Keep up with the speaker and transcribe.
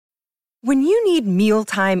When you need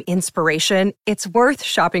mealtime inspiration, it's worth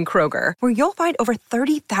shopping Kroger, where you'll find over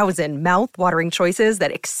 30,000 mouth-watering choices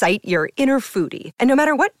that excite your inner foodie. And no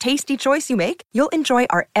matter what tasty choice you make, you'll enjoy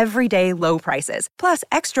our everyday low prices, plus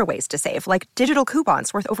extra ways to save, like digital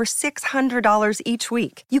coupons worth over $600 each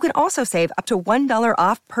week. You can also save up to $1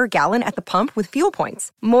 off per gallon at the pump with fuel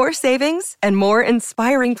points. More savings and more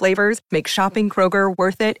inspiring flavors make shopping Kroger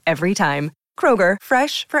worth it every time. Kroger,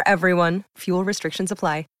 fresh for everyone. Fuel restrictions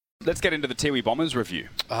apply. Let's get into the Tiwi Bombers review.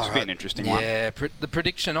 It's been an interesting one. Yeah, the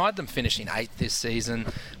prediction, I had them finishing 8th this season.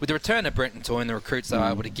 With the return of Brenton Toy and the recruits they were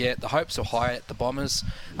able to get, the hopes were high at the Bombers.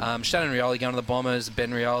 Shannon Rioli going to the Bombers,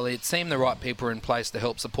 Ben Rioli. It seemed the right people were in place to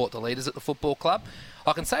help support the leaders at the football club.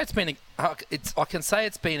 I can say it's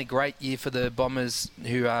been a great year for the Bombers,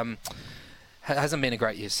 who hasn't been a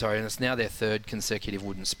great year, and it's now their 3rd consecutive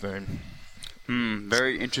wooden spoon.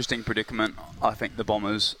 Very interesting predicament I think the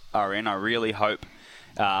Bombers are in. I really hope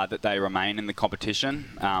that they remain in the competition,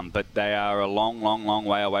 but they are a long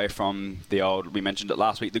way away from the old, we mentioned it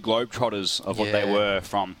last week, the Globetrotters of what they were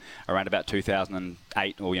from around about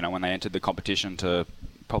 2008, or when they entered the competition, to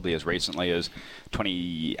probably as recently as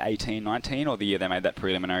 2018-19, or the year they made that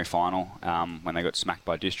preliminary final, when they got smacked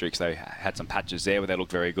by Districts. They had some patches there where they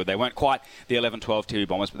looked very good. They weren't quite the 11-12 Tiwi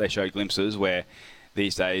Bombers, but they showed glimpses where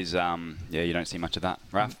these days, you don't see much of that.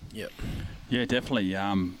 Raf? Yep. Yeah, definitely.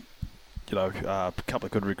 A couple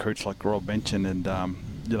of good recruits like Rob mentioned, and I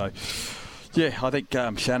think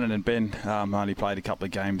Shannon and Ben only played a couple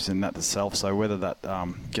of games in that itself. So whether that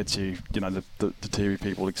gets you, the TV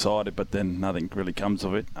people excited, but then nothing really comes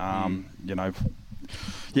of it.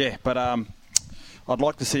 I'd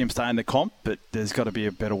like to see him stay in the comp, but there's got to be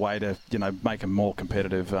a better way to, make him more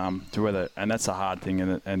competitive. And that's a hard thing,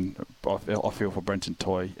 and I feel for Brenton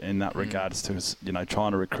Toy in that regards to,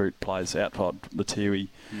 trying to recruit players outside the Tiwi,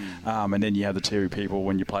 and then you have the Tiwi people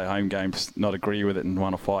when you play home games not agree with it and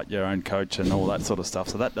want to fight your own coach and all that sort of stuff.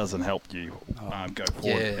 So that doesn't help you go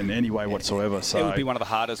forward in any way whatsoever. So it would be one of the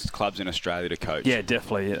hardest clubs in Australia to coach. Yeah,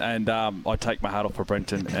 definitely. And I take my hat off for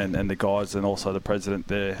Brenton and the guys, and also the president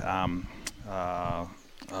there.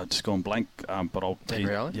 I've just gone blank, but I'll... Dean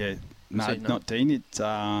Rioli? Yeah. No, not Dean. It's...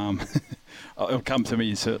 it'll come to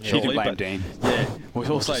me shortly. You can blame Dean. Yeah,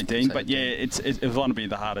 we'll say Dean. But yeah, it was going to be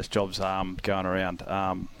the hardest jobs going around.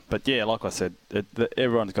 But yeah, like I said,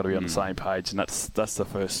 everyone's got to be on the same page, and that's the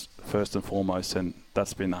first and foremost, and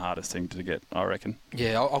that's been the hardest thing to get, I reckon.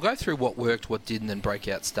 Yeah, I'll go through what worked, what didn't, and break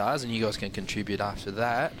out stars, and you guys can contribute after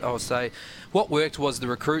that. I'll say what worked was the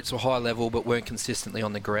recruits were high level but weren't consistently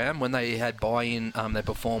on the ground. When they had buy-in, they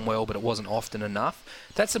performed well, but it wasn't often enough.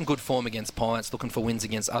 That's some good form against Pints. Looking for wins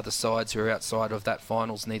against other sides who are outside of that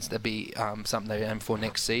finals needs to be something they aim for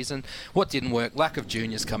next season. What didn't work? Lack of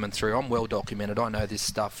juniors coming through. I'm well documented. I know this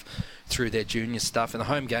stuff through their junior stuff, and the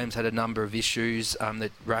home games had a number of issues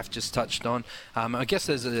that Raf just touched on. I guess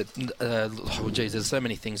there's there's so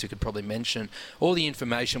many things we could probably mention. All the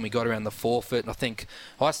information we got around the forfeit, and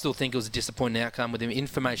I still think it was a disappointing outcome. With the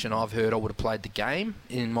information I've heard, I would have played the game,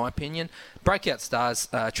 in my opinion. Breakout stars,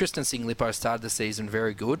 Tristan Singh-Lippo started the season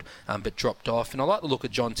very good, but dropped off. And I like the look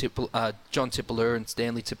of John Tipalura and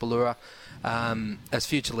Stanley Tipalura as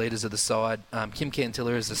future leaders of the side. Kim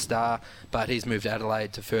Cantilla is a star, but he's moved to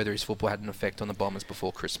Adelaide to further his football. Had an effect on the Bombers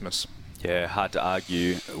before Christmas. Yeah, hard to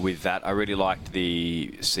argue with that. I really liked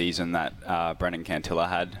the season that Brendan Cantilla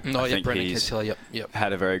had. I think Brendan Cantilla, yep.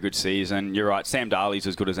 Had a very good season. You're right, Sam Darley's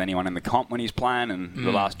as good as anyone in the comp when he's playing, and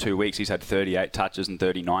the last 2 weeks he's had 38 touches and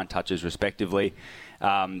 39 touches respectively.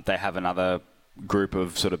 They have another group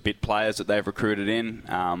of sort of bit players that they've recruited in,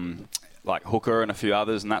 like Hooker and a few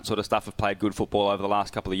others, and that sort of stuff have played good football over the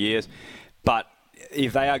last couple of years. But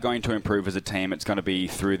if they are going to improve as a team, it's going to be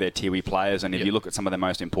through their Tiwi players. And if you look at some of the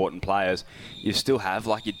most important players, you still have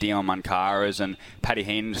like your Dion Munkaras and Paddy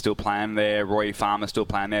Heenan still playing there, Roy Farmer still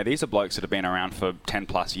playing there. These are blokes that have been around for 10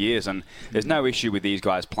 plus years, and there's no issue with these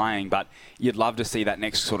guys playing, but you'd love to see that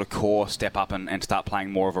next sort of core step up and start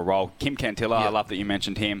playing more of a role. Kim Cantilla, I love that you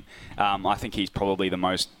mentioned him. I think he's probably the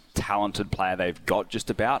most talented player they've got just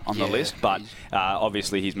about on the list, but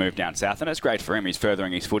obviously he's moved down south, and it's great for him. He's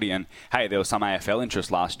furthering his footy, and hey, there was some AFL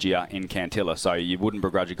interest last year in Cantilla, so you wouldn't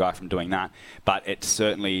begrudge a guy from doing that, but it's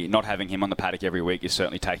certainly not having him on the paddock every week is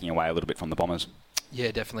certainly taking away a little bit from the Bombers.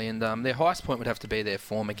 Yeah, definitely. And their highest point would have to be their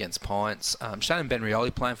form against Pints. Shannon Ben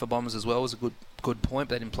Rioli playing for Bombers as well was a good point,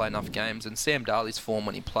 but they didn't play enough games. And Sam Darley's form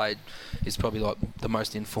when he played is probably like the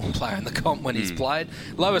most informed player in the comp when he's played.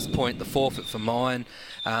 Lowest point, the forfeit for mine,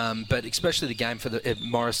 but especially the game for the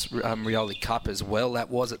Morris Rioli Cup as well. That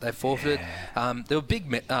they forfeited. There were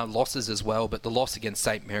big losses as well, but the loss against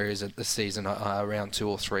St Mary's at the season around 2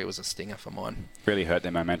 or 3 was a stinger for mine. Really hurt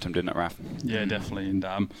their momentum, didn't it, Raf? Yeah, definitely, and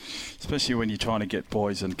especially when you're trying to get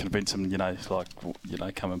boys and convince them,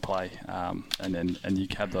 come and play, and you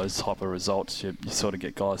have those type of results, you sort of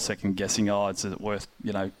get guys second guessing, is it worth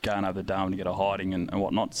going over the dome to get a hiding and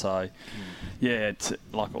whatnot. So yeah, it's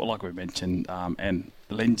like we mentioned, and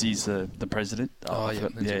Lindsay's the president.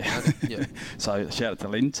 Yeah. So shout out to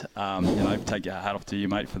Linz. Take your hat off to you,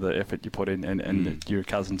 mate, for the effort you put in, and your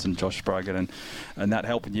cousins and Josh Brogan and that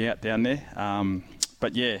helping you out down there.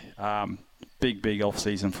 Big off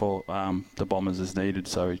season for the Bombers is needed.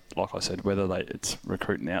 So, like I said, whether it's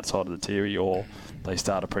recruiting outside of the Tiwi or they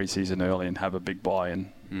start a pre-season early and have a big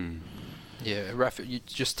buy-in. Yeah, Rafa, you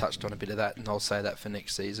just touched on a bit of that, and I'll say that for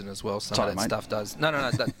next season as well. Some of that stuff does.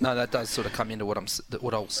 That does sort of come into what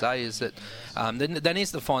I'll say is that there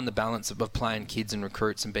needs to find the balance of playing kids and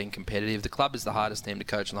recruits and being competitive. The club is the hardest team to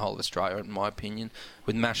coach in the whole of Australia, in my opinion,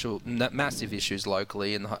 with massive issues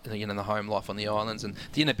locally and the home life on the islands and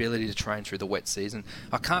the inability to train through the wet season.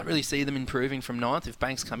 I can't really see them improving from 9th. If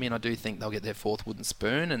Banks come in, I do think they'll get their 4th wooden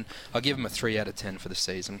spoon, and I'll give them a 3 out of 10 for the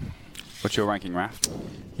season. What's your ranking, Raf?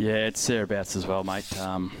 Yeah, it's thereabouts as well, mate.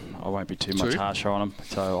 I won't be too much harsher on them,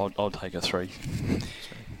 so I'll take a 3.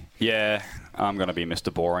 Yeah, I'm going to be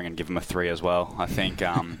Mr. Boring and give him a 3 as well. I think,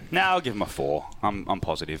 I'll give him a 4. I'm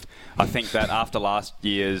positive. I think that after the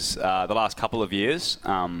last couple of years,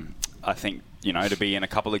 I think, to be in a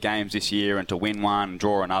couple of games this year and to win one and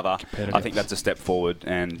draw another, I think that's a step forward.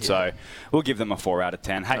 And so we'll give them a 4 out of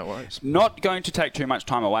 10. Hey, not going to take too much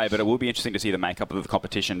time away, but it will be interesting to see the makeup of the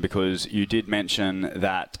competition, because you did mention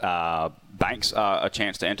that Banks are a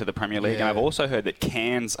chance to enter the Premier League. And I've also heard that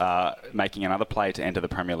Cairns are making another play to enter the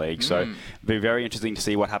Premier League. So it'll be very interesting to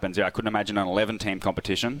see what happens there. I couldn't imagine an 11-team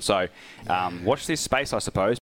competition. So watch this space, I suppose.